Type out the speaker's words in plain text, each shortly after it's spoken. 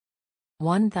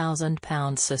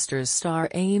1,000-pound Sisters star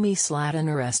Amy Sladen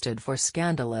arrested for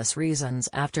scandalous reasons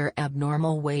after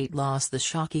abnormal weight loss. The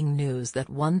shocking news that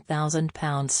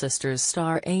 1,000-pound Sisters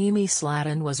star Amy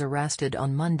Sladen was arrested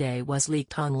on Monday was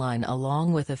leaked online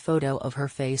along with a photo of her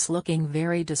face looking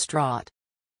very distraught.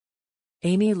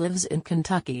 Amy lives in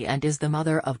Kentucky and is the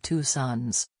mother of two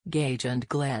sons, Gage and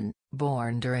Glenn,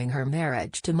 born during her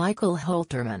marriage to Michael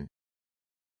Holterman.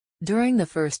 During the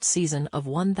first season of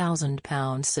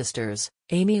 1,000-pound Sisters,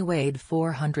 Amy weighed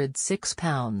 406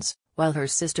 pounds, while her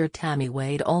sister Tammy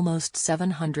weighed almost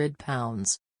 700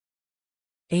 pounds.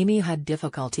 Amy had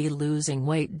difficulty losing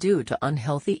weight due to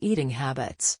unhealthy eating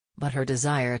habits, but her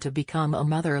desire to become a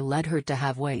mother led her to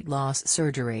have weight loss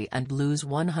surgery and lose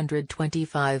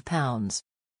 125 pounds.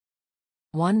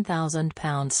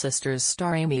 1,000-pound Sisters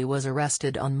star Amy was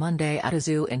arrested on Monday at a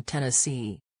zoo in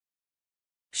Tennessee.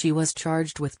 She was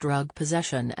charged with drug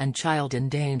possession and child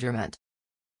endangerment.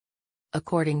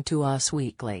 According to Us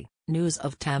Weekly, news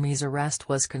of Tammy's arrest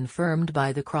was confirmed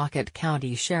by the Crockett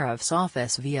County Sheriff's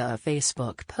Office via a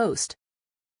Facebook post.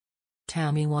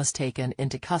 Tammy was taken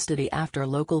into custody after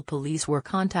local police were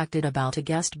contacted about a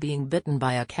guest being bitten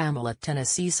by a camel at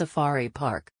Tennessee Safari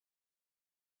Park.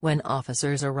 When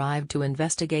officers arrived to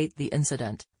investigate the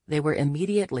incident, they were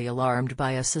immediately alarmed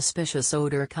by a suspicious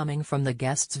odor coming from the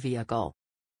guest's vehicle.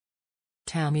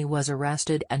 Tammy was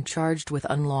arrested and charged with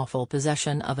unlawful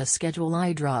possession of a Schedule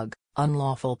I drug,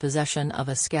 unlawful possession of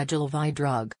a Schedule V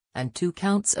drug, and 2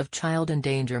 counts of child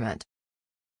endangerment.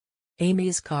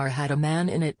 Amy's car had a man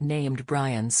in it named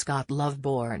Brian Scott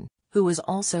Loveborn, who was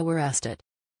also arrested.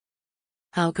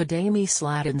 How could Amy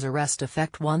Sladen's arrest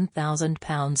affect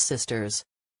 1,000-pound Sisters?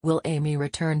 Will Amy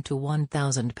return to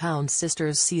 1,000-pound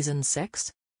Sisters Season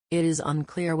 6? It is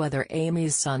unclear whether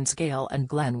Amy's sons Gale and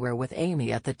Glenn were with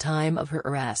Amy at the time of her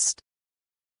arrest.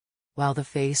 While the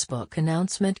Facebook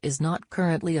announcement is not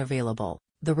currently available,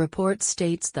 the report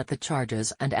states that the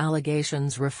charges and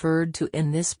allegations referred to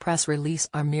in this press release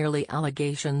are merely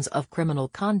allegations of criminal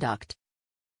conduct,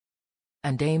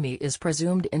 and Amy is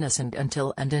presumed innocent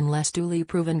until and unless duly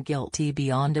proven guilty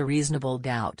beyond a reasonable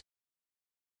doubt.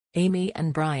 Amy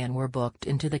and Brian were booked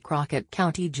into the Crockett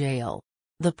County Jail.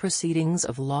 The proceedings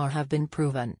of law have been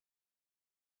proven.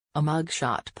 A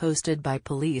mugshot posted by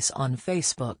police on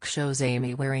Facebook shows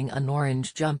Amy wearing an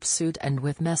orange jumpsuit and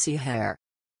with messy hair.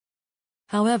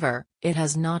 However, it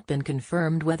has not been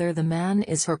confirmed whether the man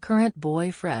is her current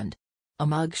boyfriend. A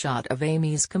mugshot of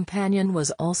Amy's companion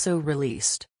was also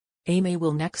released. Amy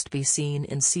will next be seen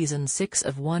in Season 6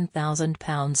 of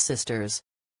 1,000-pound Sisters.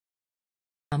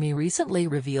 Amy recently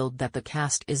revealed that the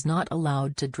cast is not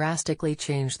allowed to drastically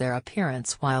change their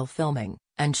appearance while filming,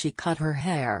 and she cut her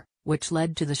hair, which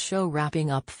led to the show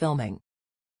wrapping up filming.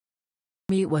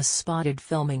 Amy was spotted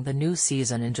filming the new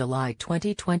season in July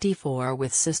 2024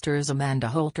 with sisters Amanda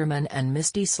Holterman and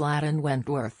Misty Sladen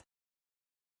Wentworth.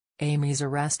 Amy's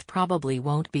arrest probably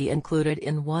won't be included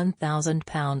in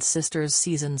 1,000-pound Sisters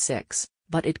Season 6,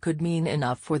 but it could mean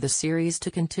enough for the series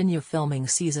to continue filming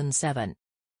Season 7.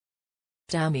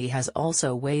 Tammy has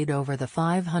also weighed over the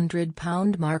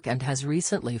 500-pound mark and has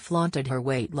recently flaunted her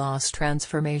weight loss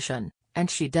transformation, and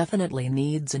she definitely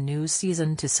needs a new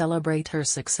season to celebrate her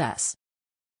success.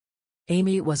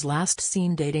 Amy was last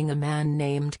seen dating a man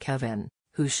named Kevin,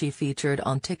 who she featured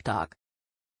on TikTok.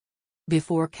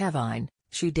 Before Kevin,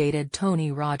 she dated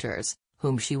Tony Rogers,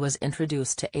 whom she was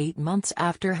introduced to 8 months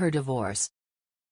after her divorce.